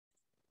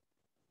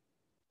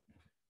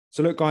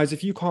So look, guys,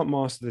 if you can't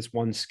master this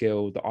one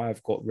skill that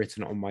I've got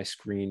written on my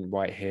screen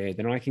right here,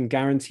 then I can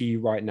guarantee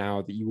you right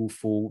now that you will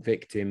fall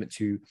victim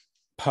to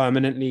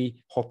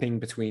permanently hopping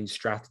between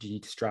strategy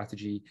to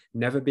strategy,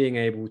 never being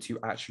able to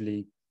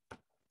actually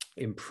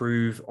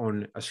improve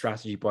on a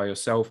strategy by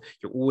yourself.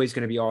 You're always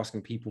going to be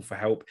asking people for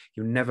help.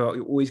 You're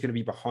always going to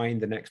be behind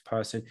the next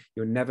person.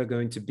 You're never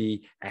going to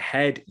be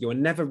ahead. You're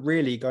never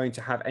really going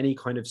to have any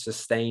kind of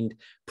sustained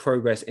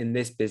progress in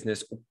this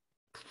business, or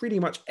pretty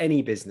much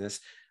any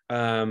business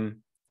in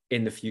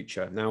the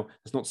future. Now,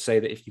 that's not to say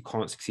that if you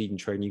can't succeed in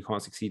trading, you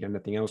can't succeed in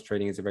anything else.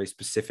 Trading is a very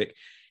specific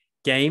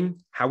game.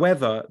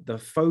 However, the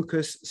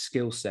focus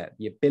skill set,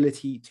 the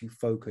ability to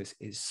focus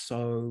is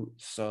so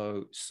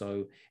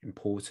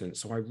important.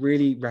 So I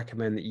really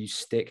recommend that you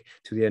stick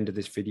to the end of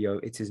this video.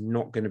 It is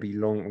not going to be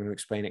long. I'm going to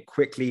explain it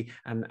quickly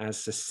and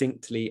as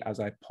succinctly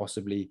as I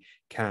possibly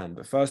can.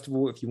 But first of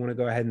all, if you want to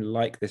go ahead and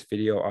like this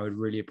video, I would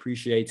really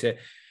appreciate it.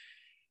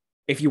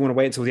 If you want to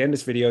wait until the end of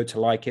this video to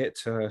like it,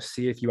 to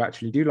see if you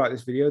actually do like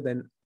this video,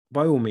 then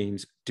by all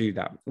means do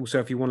that. Also,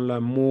 if you want to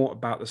learn more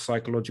about the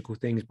psychological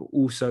things, but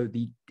also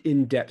the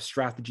in-depth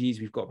strategies,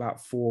 we've got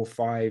about 4 or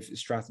 5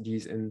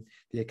 strategies in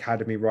the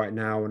academy right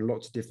now, and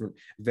lots of different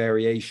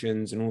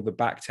variations and all the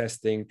back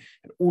testing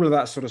and all of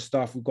that sort of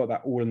stuff. We've got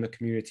that all in the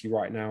community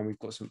right now. And we've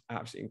got some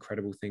absolutely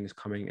incredible things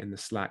coming in the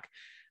Slack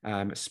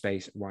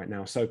space right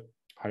now. So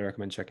highly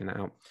recommend checking that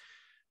out.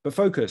 But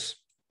focus.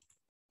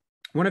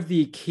 One of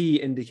the key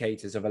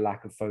indicators of a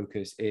lack of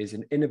focus is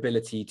an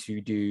inability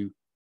to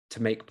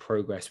make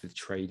progress with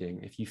trading.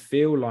 If you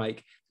feel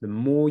like the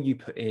more you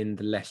put in,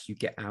 the less you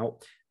get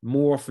out,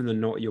 more often than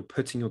not, you're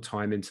putting your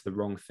time into the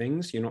wrong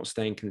things. You're not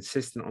staying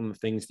consistent on the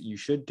things that you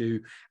should do,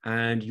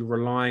 and you're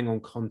relying on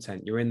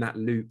content. You're in that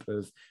loop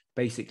of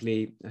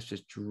basically, let's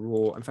just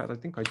draw. In fact, I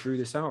think I drew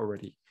this out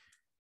already.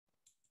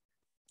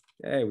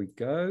 There we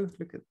go.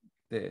 Look at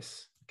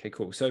this. Okay,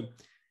 cool. So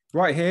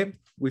right here,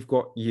 we've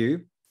got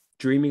you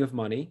dreaming of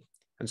money.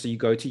 And so you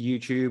go to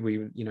YouTube,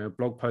 or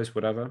blog post,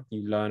 whatever,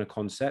 you learn a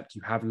concept,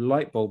 you have a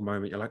light bulb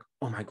moment. You're like,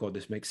 oh my God,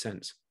 this makes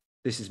sense.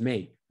 This is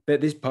me. But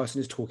this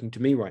person is talking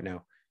to me right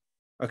now.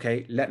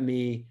 Okay, let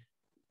me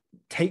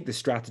take the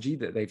strategy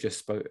that they've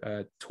just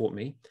taught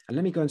me, and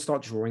let me go and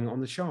start drawing it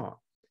on the chart.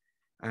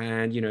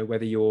 And,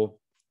 whether you're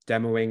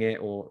demoing it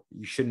or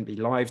you shouldn't be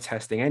live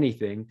testing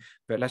anything,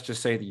 but let's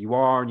just say that you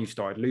are and you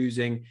started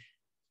losing,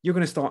 you're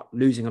going to start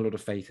losing a lot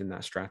of faith in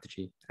that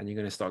strategy, and you're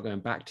going to start going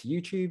back to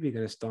YouTube. You're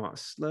going to start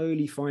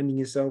slowly finding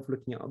yourself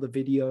looking at other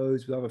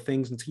videos with other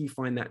things until you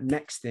find that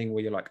next thing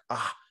where you're like,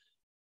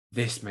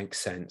 this makes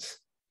sense.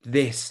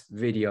 This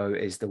video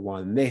is the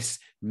one. This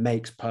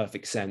makes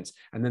perfect sense.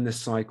 And then the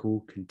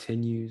cycle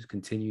continues,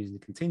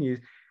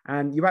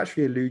 and you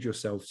actually elude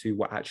yourself to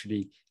what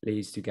actually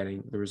leads to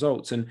getting the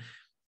results. And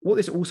what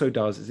this also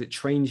does is it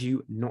trains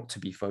you not to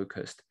be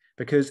focused.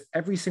 Because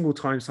every single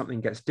time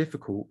something gets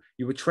difficult,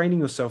 you are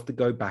training yourself to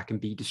go back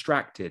and be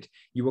distracted.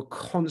 You are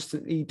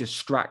constantly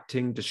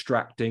distracting.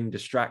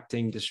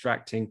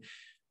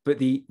 But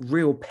the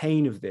real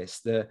pain of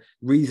this, the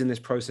reason this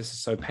process is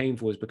so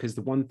painful, is because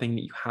the one thing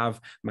that you have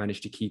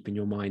managed to keep in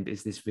your mind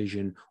is this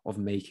vision of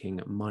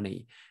making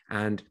money.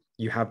 And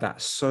you have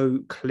that so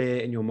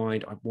clear in your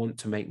mind, I want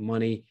to make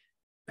money.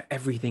 But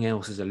everything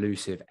else is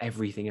elusive.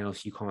 Everything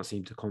else you can't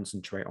seem to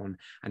concentrate on.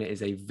 And it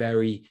is a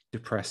very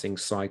depressing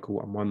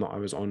cycle, and one that I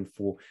was on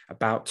for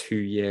about 2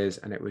 years,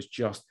 and it was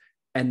just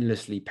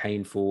endlessly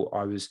painful.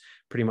 I was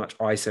pretty much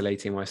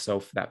isolating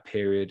myself for that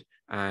period,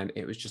 and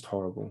it was just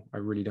horrible. I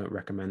really don't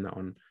recommend that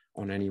on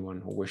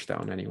anyone, or wish that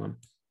on anyone.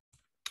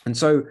 And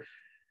so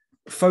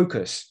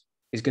focus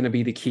is going to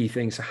be the key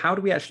thing. So how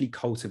do we actually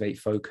cultivate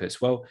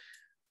focus? Well,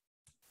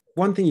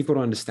 one thing you've got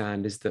to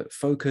understand is that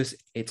focus,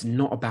 it's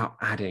not about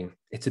adding,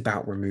 it's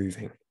about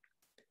removing.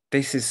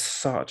 This is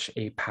such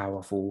a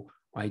powerful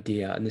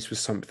idea. And this was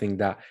something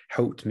that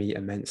helped me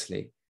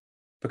immensely.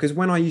 Because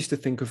when I used to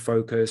think of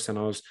focus and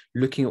I was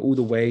looking at all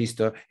the ways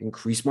to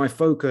increase my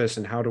focus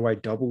and how do I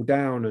double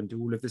down and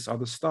do all of this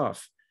other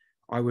stuff,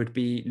 I would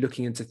be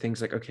looking into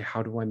things like, okay,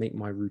 how do I make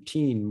my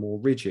routine more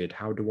rigid?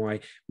 How do I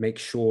make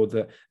sure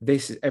that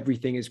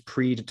everything is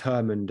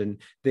predetermined and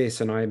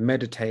I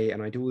meditate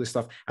and I do all this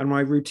stuff. And my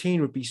routine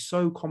would be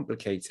so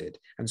complicated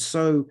and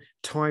so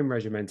time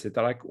regimented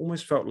that I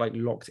almost felt like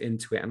locked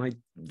into it. And I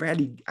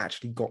rarely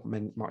actually got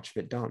much of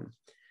it done.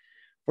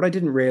 What I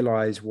didn't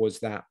realize was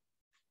that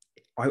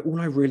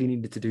all I really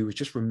needed to do was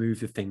just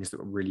remove the things that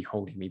were really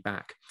holding me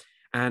back.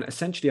 And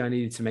essentially I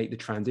needed to make the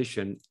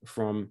transition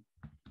from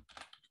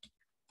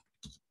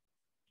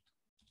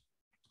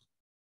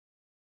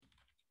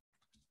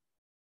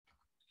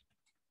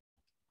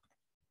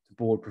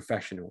bored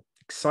professional,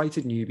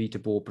 excited newbie to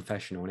bored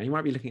professional. And you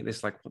might be looking at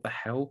this like, what the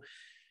hell?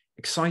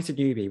 Excited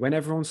newbie. When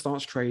everyone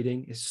starts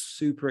trading, is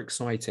super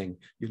exciting.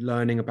 You're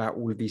learning about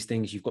all of these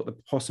things. You've got the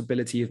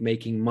possibility of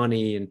making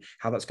money and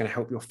how that's going to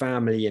help your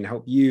family and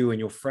help you and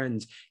your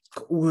friends.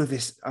 You've got all of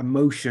this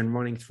emotion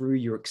running through.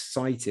 You're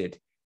excited.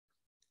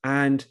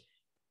 And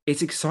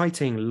it's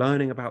exciting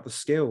learning about the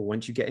skill.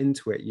 Once you get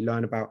into it, you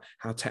learn about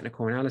how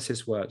technical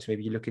analysis works.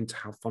 Maybe you look into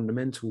how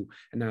fundamental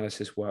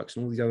analysis works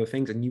and all these other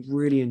things, and you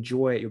really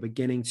enjoy it. You're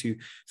beginning to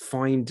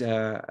find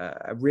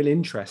a real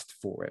interest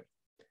for it.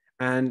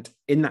 And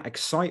in that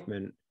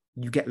excitement,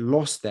 you get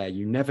lost there.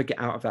 You never get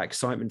out of that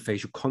excitement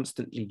phase. You're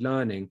constantly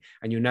learning,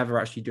 and you're never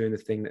actually doing the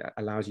thing that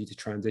allows you to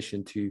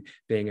transition to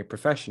being a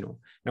professional.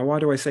 Now, why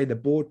do I say the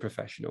bored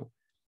professional?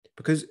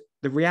 Because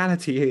the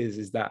reality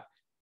is that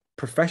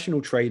professional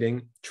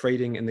trading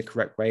in the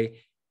correct way,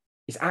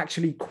 is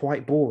actually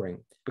quite boring,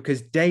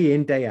 because day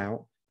in, day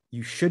out,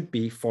 you should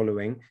be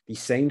following the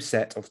same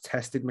set of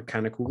tested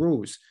mechanical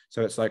rules.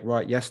 So it's like,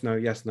 right, yes, no,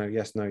 yes, no,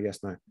 yes, no, yes,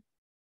 no.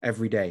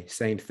 Every day,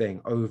 same thing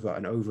over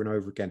and over and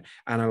over again,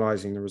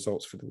 analyzing the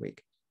results for the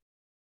week.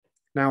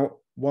 Now,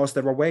 whilst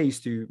there are ways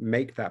to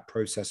make that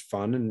process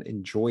fun and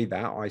enjoy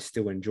that, I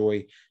still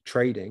enjoy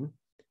trading.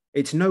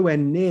 It's nowhere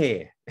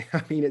near,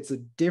 I mean, it's a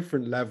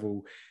different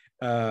level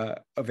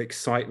of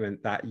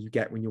excitement that you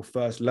get when you're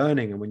first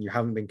learning and when you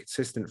haven't been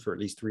consistent for at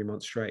least 3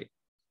 months straight.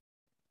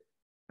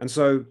 And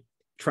so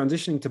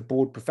transitioning to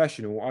bored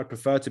professional, I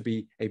prefer to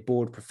be a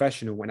bored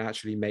professional and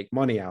actually make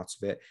money out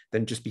of it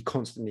than just be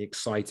constantly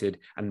excited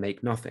and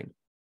make nothing.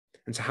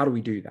 And so how do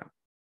we do that?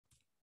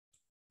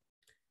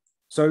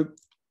 So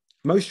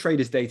most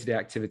traders' day-to-day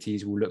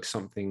activities will look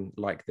something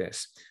like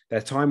this.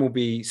 Their time will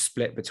be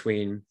split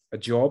between a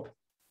job,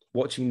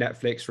 watching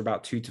Netflix for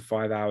about 2 to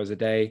 5 hours a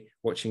day,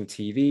 watching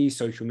TV,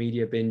 social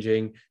media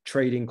binging,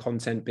 trading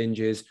content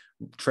binges,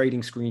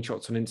 trading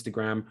screenshots on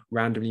Instagram,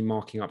 randomly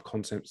marking up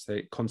concepts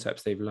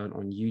they've learned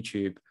on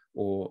YouTube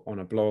or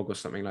on a blog or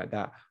something like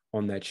that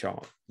on their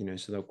chart.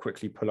 So they'll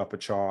quickly pull up a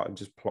chart and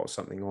just plot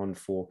something on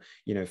for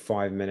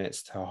 5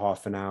 minutes to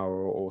half an hour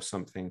or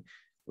something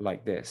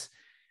like this.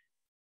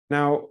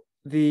 Now,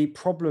 the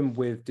problem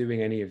with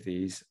doing any of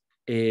these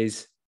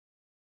is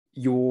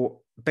you're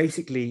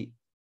basically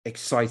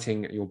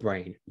exciting your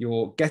brain.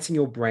 You're getting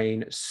your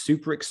brain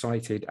super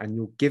excited, and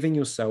you're giving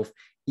yourself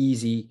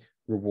easy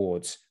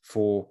rewards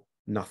for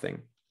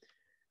nothing.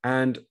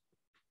 And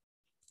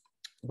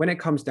when it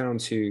comes down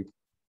to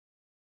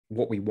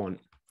what we want,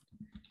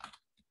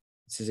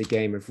 this is a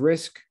game of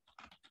risk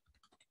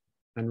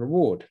and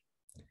reward.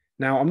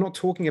 Now, I'm not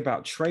talking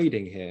about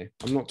trading here.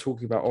 I'm not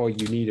talking about, oh,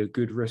 you need a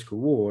good risk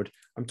reward.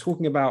 I'm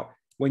talking about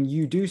when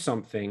you do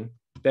something,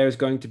 there's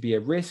going to be a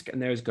risk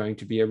and there's going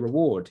to be a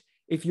reward.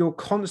 If you're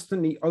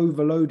constantly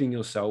overloading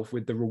yourself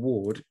with the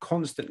reward,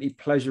 constantly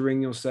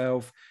pleasuring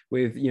yourself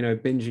with,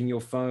 binging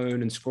your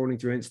phone and scrolling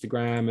through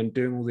Instagram and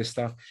doing all this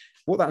stuff,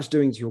 what that's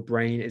doing to your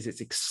brain is it's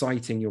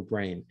exciting your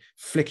brain.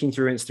 Flicking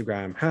through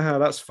Instagram, haha,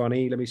 that's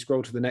funny. Let me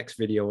scroll to the next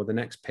video or the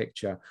next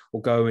picture,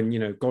 or go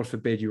and, God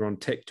forbid you're on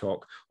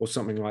TikTok or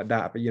something like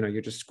that. But,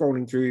 you're just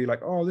scrolling through, you're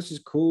like, oh, this is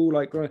cool.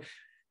 Like,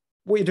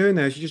 what you're doing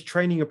there is you're just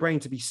training your brain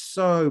to be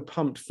so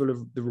pumped full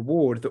of the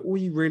reward that all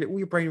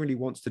your brain really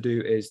wants to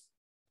do is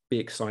be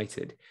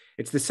excited.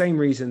 It's the same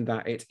reason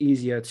that it's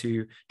easier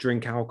to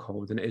drink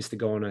alcohol than it is to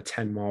go on a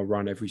 10-mile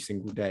run every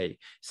single day.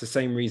 It's the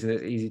same reason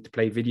it's easy to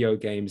play video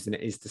games than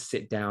it is to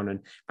sit down and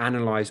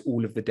analyze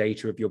all of the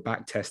data of your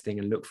back testing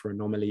and look for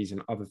anomalies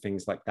and other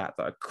things like that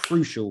are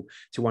crucial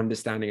to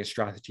understanding a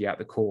strategy at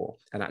the core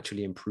and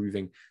actually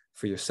improving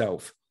for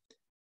yourself.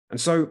 And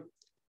so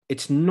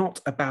it's not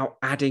about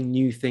adding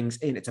new things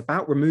in. It's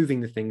about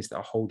removing the things that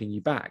are holding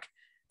you back,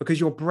 because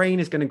your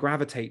brain is going to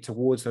gravitate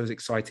towards those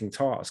exciting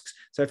tasks.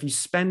 So if you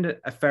spend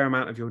a fair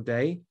amount of your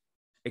day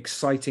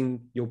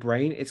exciting your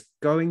brain, it's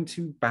going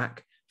to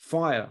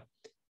backfire.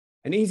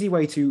 An easy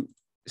way to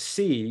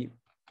see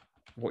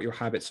what your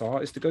habits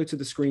are is to go to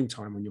the screen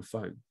time on your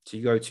phone. So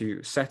you go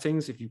to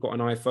settings. If you've got an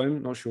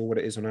iPhone, not sure what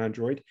it is on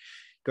Android,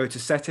 go to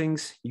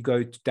settings, you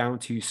go down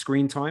to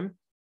screen time,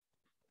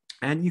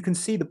 and you can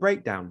see the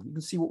breakdown. You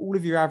can see what all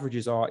of your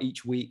averages are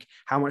each week,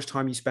 how much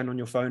time you spend on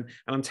your phone.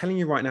 And I'm telling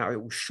you right now,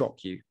 it will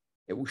shock you.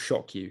 It will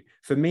shock you.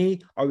 For me,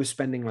 I was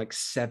spending like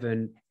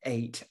 7-8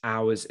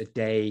 hours a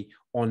day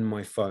on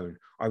my phone.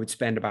 I would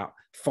spend about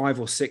 5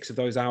 or 6 of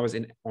those hours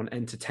on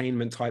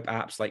entertainment type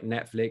apps like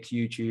Netflix,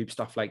 YouTube,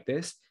 stuff like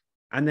this.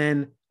 And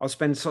then I'll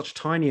spend such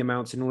tiny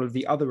amounts in all of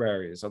the other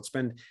areas.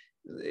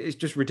 It's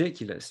just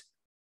ridiculous.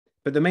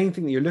 But the main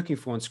thing that you're looking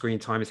for on screen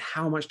time is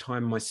how much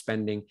time am I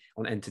spending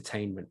on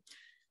entertainment?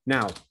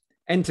 Now,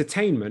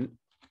 entertainment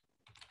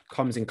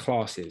comes in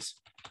classes.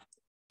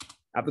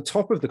 At the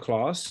top of the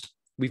class,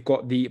 we've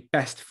got the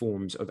best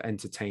forms of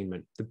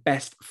entertainment, the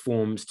best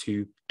forms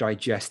to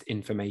digest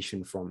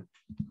information from,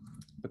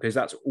 because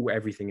that's all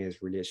everything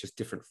is really. It's just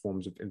different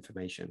forms of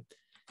information.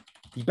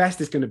 The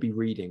best is going to be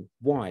reading.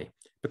 Why?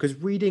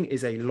 Because reading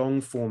is a long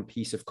form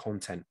piece of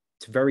content.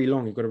 It's very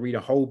long. You've got to read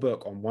a whole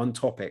book on one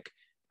topic.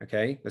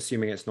 Okay,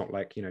 assuming it's not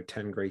like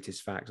 10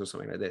 greatest facts or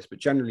something like this, but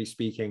generally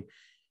speaking,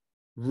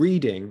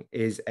 reading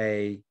is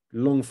a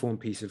long form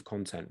piece of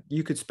content.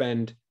 You could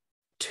spend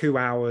 2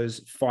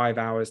 hours, 5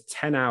 hours,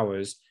 10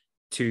 hours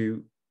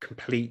to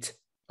complete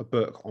a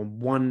book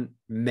on one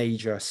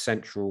major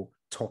central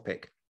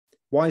topic.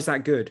 Why is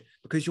that good?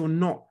 Because you're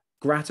not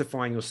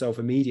gratifying yourself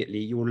immediately.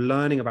 You're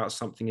learning about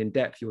something in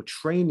depth. You're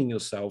training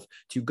yourself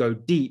to go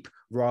deep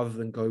rather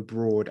than go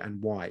broad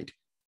and wide.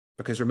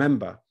 Because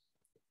remember,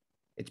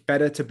 it's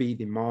better to be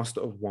the master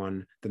of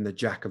one than the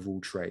jack of all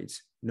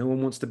trades. No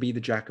one wants to be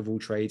the jack of all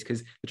trades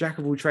because the jack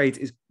of all trades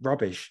is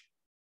rubbish.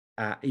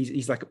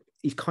 He's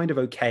kind of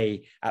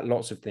okay at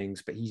lots of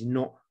things, but he's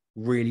not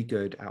really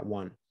good at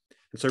one.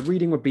 And so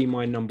reading would be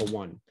my number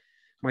one.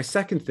 My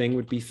second thing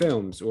would be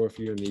films, or if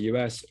you're in the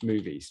US,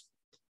 movies.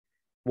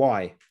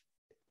 Why?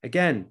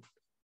 Again,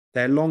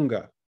 they're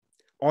longer.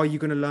 Are you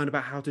going to learn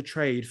about how to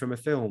trade from a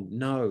film?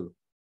 No.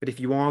 But if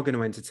you are going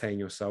to entertain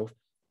yourself,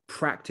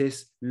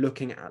 practice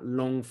looking at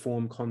long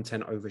form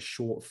content over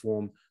short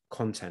form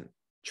content.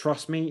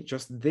 Trust me,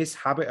 just this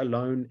habit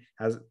alone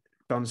has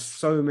done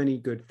so many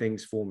good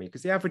things for me,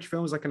 because the average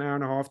film is like an hour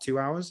and a half, 2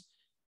 hours.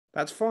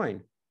 That's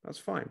fine. That's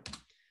fine.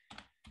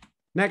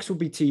 Next will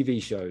be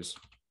TV shows.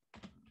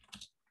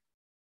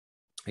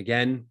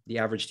 Again, the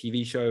average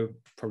TV show,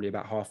 probably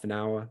about half an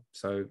hour.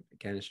 So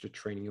again, it's just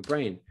training your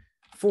brain.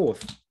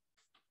 Fourth,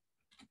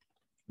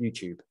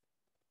 YouTube.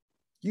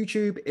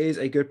 YouTube is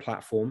a good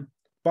platform,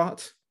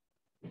 but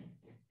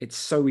it's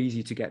so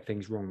easy to get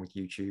things wrong with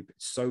YouTube.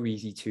 It's so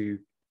easy to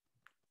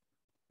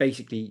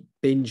basically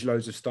binge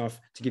loads of stuff.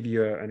 To give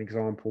you an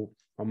example,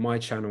 on my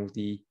channel,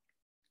 the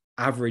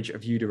average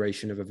view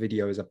duration of a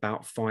video is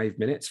about 5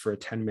 minutes for a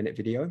 10-minute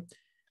video.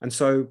 And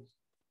so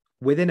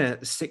within a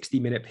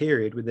 60-minute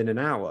period, within an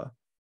hour,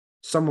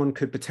 someone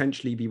could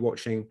potentially be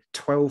watching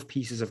 12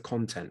 pieces of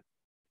content.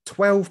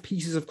 12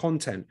 pieces of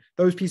content.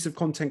 Those pieces of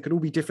content could all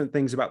be different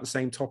things about the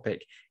same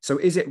topic. So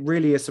is it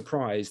really a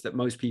surprise that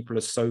most people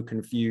are so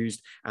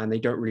confused and they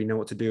don't really know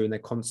what to do and they're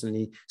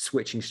constantly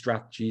switching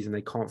strategies and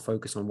they can't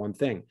focus on one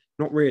thing?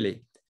 Not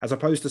really. As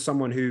opposed to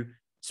someone who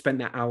spent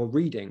that hour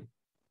reading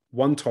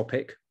one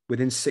topic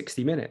within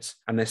 60 minutes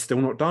and they're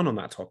still not done on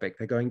that topic.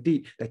 They're going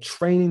deep. They're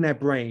training their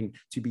brain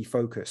to be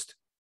focused,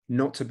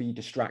 not to be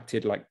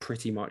distracted like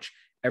pretty much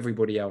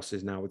everybody else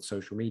is now with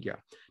social media.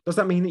 Does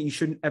that mean that you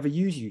shouldn't ever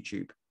use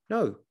YouTube?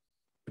 No,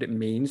 but it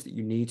means that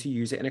you need to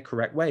use it in a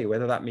correct way,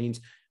 whether that means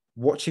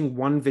watching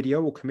one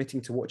video or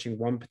committing to watching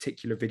one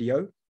particular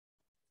video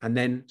and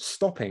then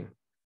stop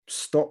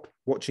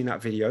watching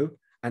that video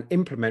and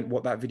implement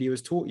what that video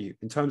has taught you.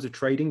 In terms of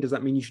trading, does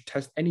that mean you should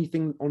test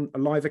anything on a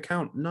live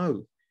account?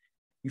 No.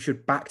 You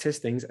should backtest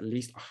things at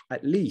least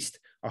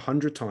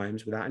 100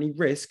 times without any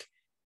risk,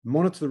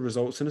 monitor the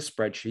results in a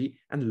spreadsheet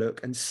and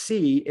look and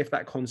see if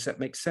that concept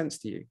makes sense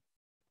to you.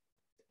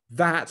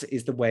 That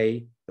is the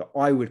way that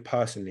I would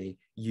personally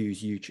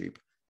use YouTube.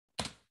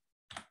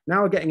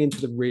 Now we're getting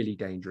into the really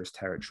dangerous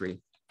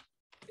territory,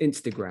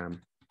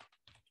 Instagram.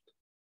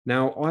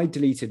 Now, I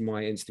deleted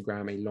my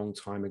Instagram a long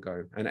time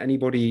ago, and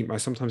I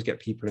sometimes get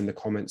people in the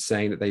comments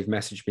saying that they've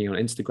messaged me on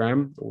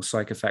Instagram or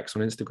PsychEffects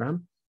on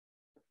Instagram.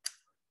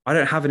 I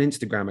don't have an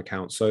Instagram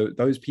account, so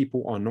those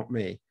people are not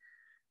me,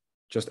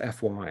 just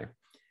FYI.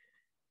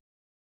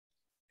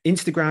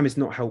 Instagram is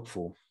not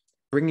helpful.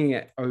 Bringing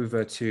it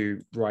over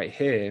to right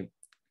here,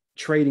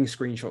 trading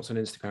screenshots on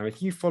Instagram.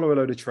 If you follow a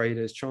load of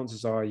traders,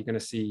 chances are you're going to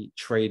see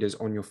traders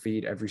on your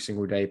feed every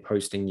single day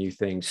posting new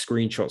things,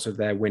 screenshots of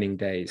their winning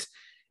days.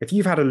 If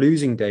you've had a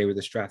losing day with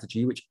a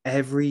strategy, which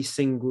every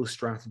single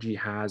strategy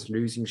has,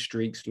 losing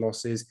streaks,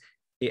 losses,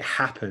 it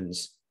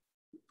happens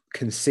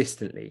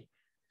consistently.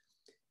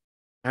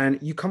 And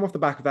you come off the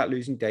back of that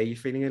losing day, you're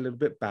feeling a little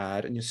bit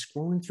bad, and you're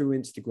scrolling through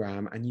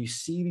Instagram and you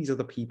see these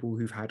other people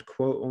who've had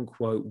quote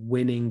unquote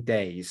winning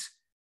days.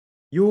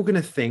 Your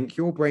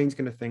brain's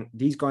going to think,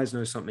 these guys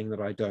know something that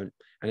I don't.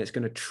 And it's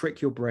going to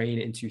trick your brain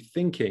into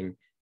thinking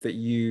that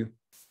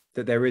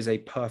there is a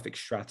perfect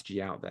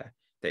strategy out there,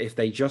 that if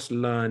they just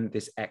learn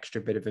this extra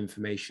bit of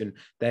information,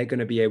 they're going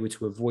to be able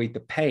to avoid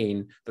the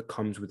pain that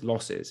comes with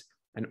losses.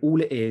 And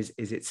all it is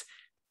it's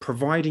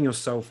providing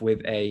yourself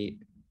with a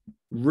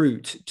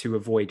route to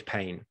avoid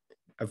pain.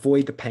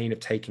 Avoid the pain of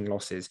taking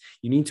losses.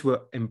 You need to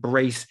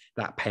embrace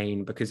that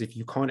pain, because if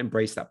you can't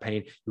embrace that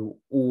pain, you'll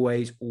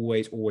always,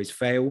 always, always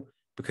fail,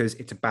 because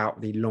it's about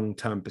the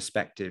long-term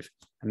perspective.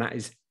 And that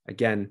is,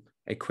 again,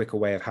 a quicker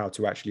way of how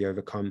to actually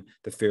overcome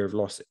the fear of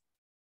loss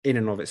in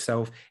and of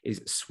itself,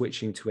 is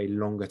switching to a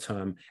longer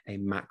term, a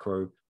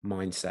macro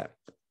mindset.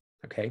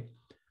 Okay.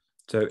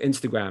 So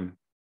Instagram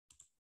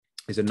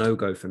is a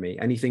no-go for me.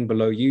 Anything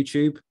below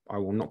YouTube, I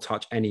will not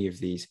touch any of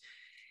these.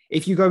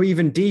 If you go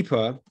even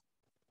deeper,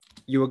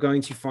 you are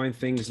going to find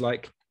things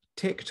like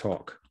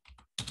TikTok.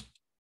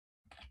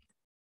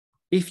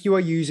 If you are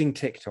using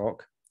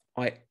TikTok,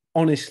 I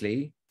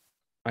honestly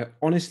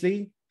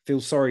feel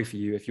sorry for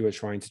you if you are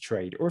trying to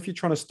trade, or if you're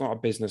trying to start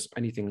a business,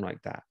 anything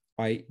like that.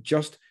 I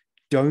just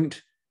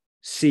don't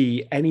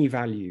see any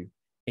value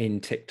in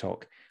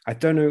TikTok. I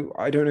don't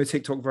know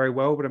TikTok very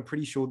well, but I'm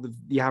pretty sure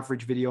the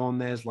average video on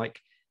there is like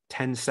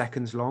 10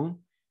 seconds long.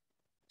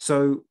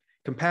 So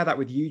compare that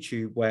with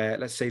YouTube, where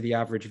let's say the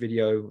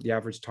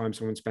average time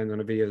someone spends on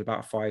a video is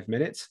about 5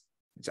 minutes.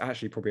 It's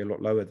actually probably a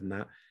lot lower than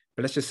that.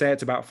 But let's just say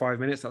it's about 5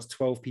 minutes. That's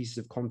 12 pieces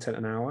of content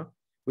an hour.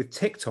 With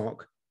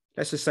TikTok,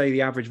 let's just say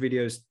the average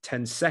video is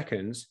 10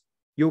 seconds.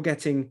 you're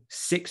getting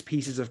 6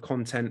 pieces of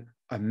content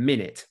a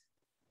minute.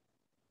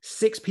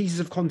 6 pieces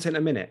of content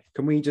a minute.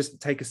 Can we just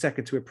take a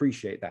second to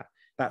appreciate that?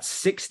 That's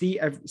 60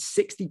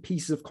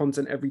 pieces of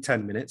content every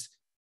 10 minutes.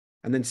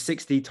 And then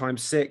 60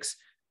 times 6,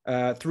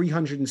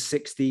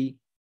 360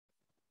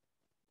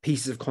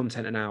 pieces of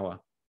content an hour.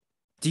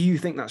 Do you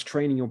think that's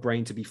training your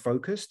brain to be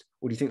focused,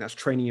 or do you think that's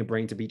training your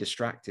brain to be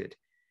distracted?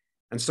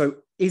 And so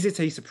is it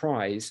a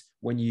surprise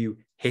when you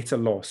hit a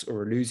loss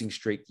or a losing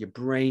streak, your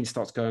brain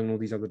starts going all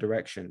these other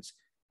directions?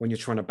 When you're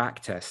trying to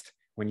back test,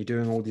 when you're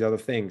doing all these other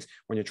things,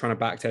 when you're trying to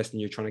back test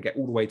and you're trying to get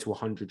all the way to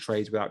 100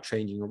 trades without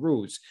changing the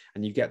rules,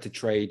 and you get to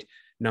trade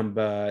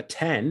number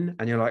 10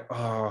 and you're like,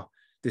 oh,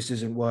 this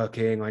isn't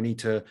working. I need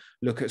to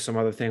look at some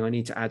other thing. I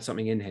need to add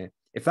something in here.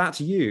 If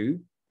that's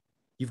you,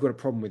 you've got a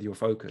problem with your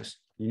focus.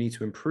 You need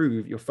to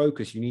improve your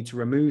focus. You need to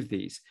remove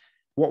these.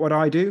 What would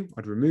I do?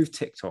 I'd remove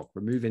TikTok,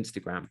 remove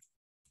Instagram.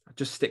 I'd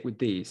just stick with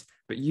these.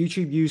 But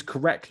YouTube used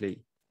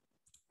correctly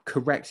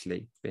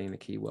being the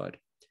key word.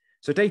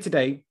 So day to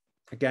day,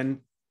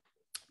 again,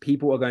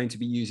 people are going to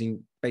be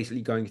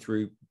basically going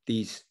through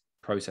these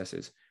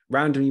processes,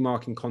 randomly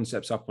marking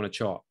concepts up on a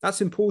chart.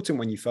 That's important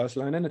when you first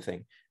learn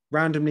anything.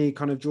 Randomly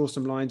kind of draw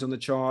some lines on the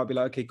chart, be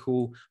like, okay,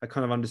 cool. I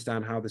kind of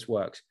understand how this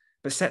works.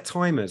 But set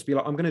timers, be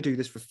like, I'm going to do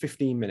this for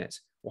 15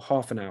 minutes or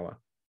half an hour.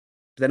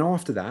 But then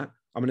after that,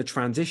 I'm going to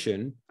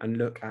transition and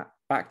look at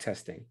back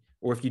testing.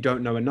 Or if you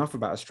don't know enough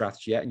about a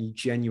strategy yet and you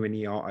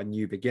genuinely are a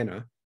new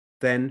beginner,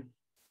 then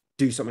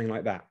do something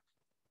like that.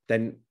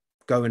 Then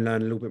go and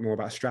learn a little bit more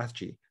about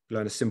strategy,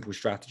 learn a simple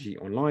strategy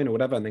online or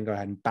whatever, and then go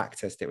ahead and back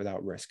test it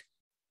without risk.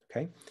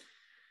 Okay.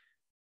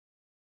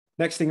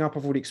 Next thing up,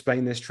 I've already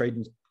explained this,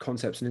 trading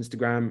concepts on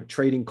Instagram,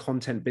 trading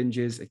content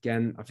binges.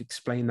 Again, I've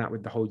explained that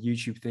with the whole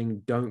YouTube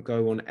thing. Don't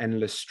go on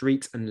endless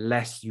streaks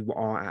unless you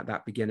are at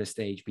that beginner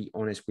stage. Be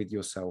honest with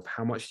yourself.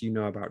 How much do you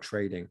know about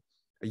trading?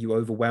 Are you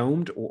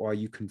overwhelmed or are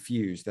you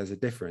confused? There's a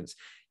difference.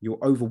 You're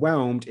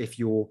overwhelmed if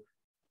you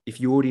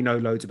already know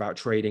loads about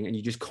trading and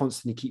you just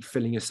constantly keep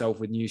filling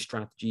yourself with new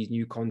strategies,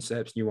 new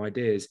concepts, new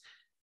ideas.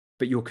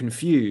 But you're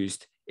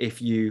confused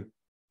if you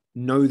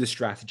know the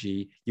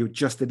strategy, you're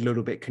just a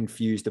little bit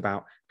confused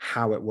about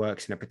how it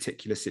works in a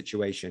particular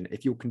situation.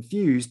 If you're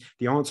confused,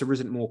 the answer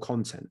isn't more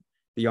content.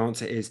 The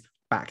answer is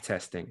back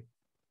testing.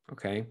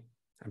 Okay.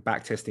 And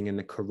back testing in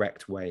the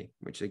correct way,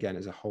 which again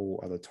is a whole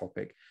other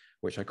topic,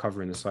 which I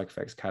cover in the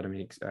PsychFX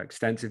Academy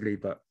extensively,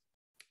 but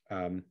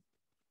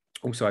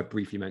also I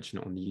briefly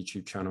mentioned it on the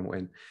YouTube channel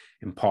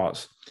in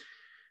parts.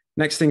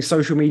 Next thing,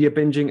 social media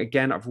binging.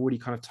 Again, I've already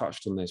kind of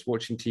touched on this,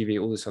 watching TV,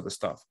 all this other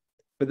stuff.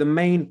 But the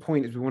main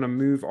point is we want to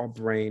move our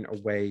brain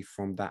away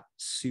from that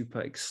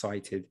super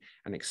excited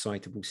and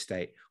excitable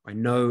state. I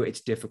know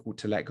it's difficult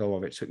to let go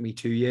of. It took me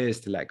 2 years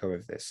to let go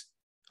of this.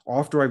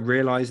 After I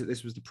realized that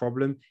this was the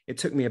problem, it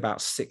took me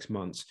about 6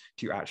 months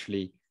to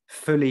actually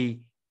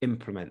fully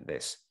implement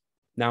this.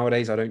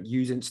 Nowadays, I don't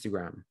use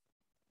Instagram.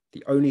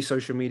 The only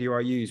social media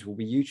I use will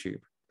be YouTube.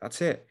 That's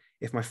it.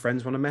 If my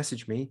friends want to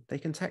message me, they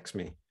can text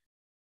me.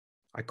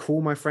 I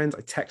call my friends,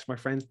 I text my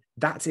friends.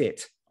 That's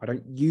it. I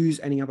don't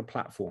use any other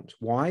platforms.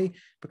 Why?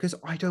 Because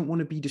I don't want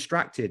to be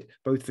distracted,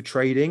 both for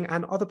trading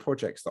and other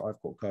projects that I've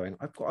got going.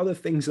 I've got other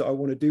things that I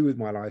want to do with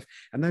my life,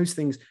 and those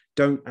things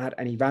don't add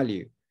any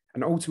value.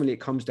 And ultimately, it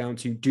comes down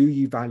to, do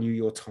you value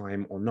your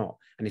time or not?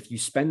 And if you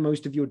spend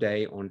most of your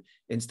day on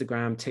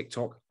Instagram,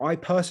 TikTok, I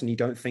personally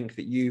don't think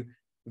that you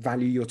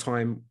value your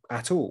time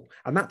at all.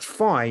 And that's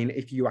fine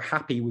if you are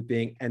happy with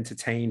being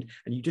entertained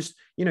and you just,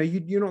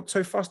 you're not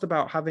so fussed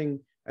about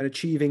having and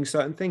achieving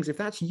certain things. If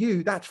that's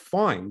you, that's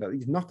fine.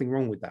 There's nothing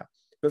wrong with that.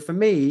 But for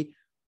me,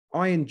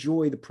 I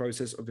enjoy the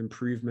process of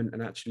improvement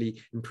and actually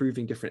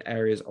improving different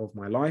areas of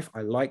my life.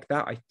 I like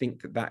that. I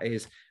think that that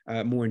is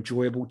more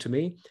enjoyable to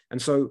me.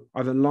 And so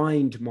I've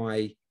aligned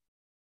my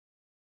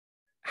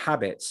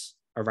habits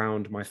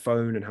around my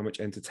phone and how much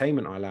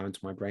entertainment I allow into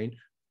my brain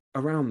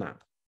around that.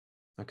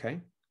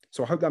 Okay.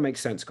 So I hope that makes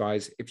sense,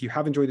 guys. If you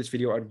have enjoyed this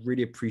video, I'd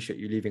really appreciate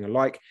you leaving a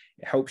like.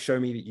 It helps show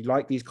me that you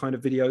like these kind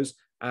of videos.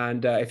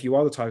 And if you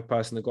are the type of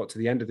person that got to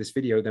the end of this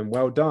video, then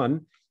well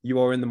done. You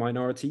are in the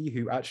minority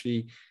who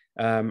actually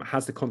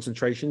has the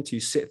concentration to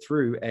sit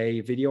through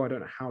a video. I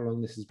don't know how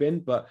long this has been,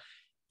 but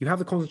you have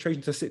the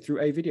concentration to sit through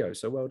a video.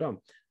 So well done.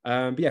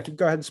 But yeah, if you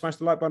go ahead and smash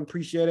the like button,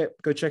 appreciate it.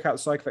 Go check out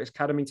the PsychFX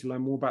Academy to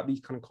learn more about these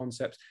kind of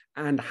concepts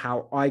and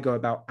how I go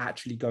about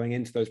actually going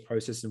into those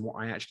processes and what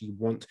I actually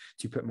want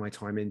to put my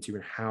time into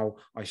and how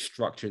I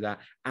structure that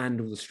and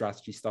all the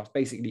strategy stuff,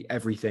 basically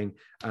everything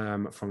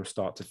from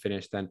start to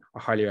finish. Then I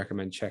highly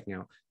recommend checking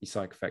out the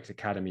PsychFX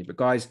Academy. But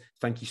guys,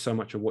 thank you so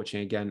much for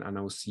watching again, and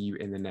I will see you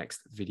in the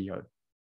next video.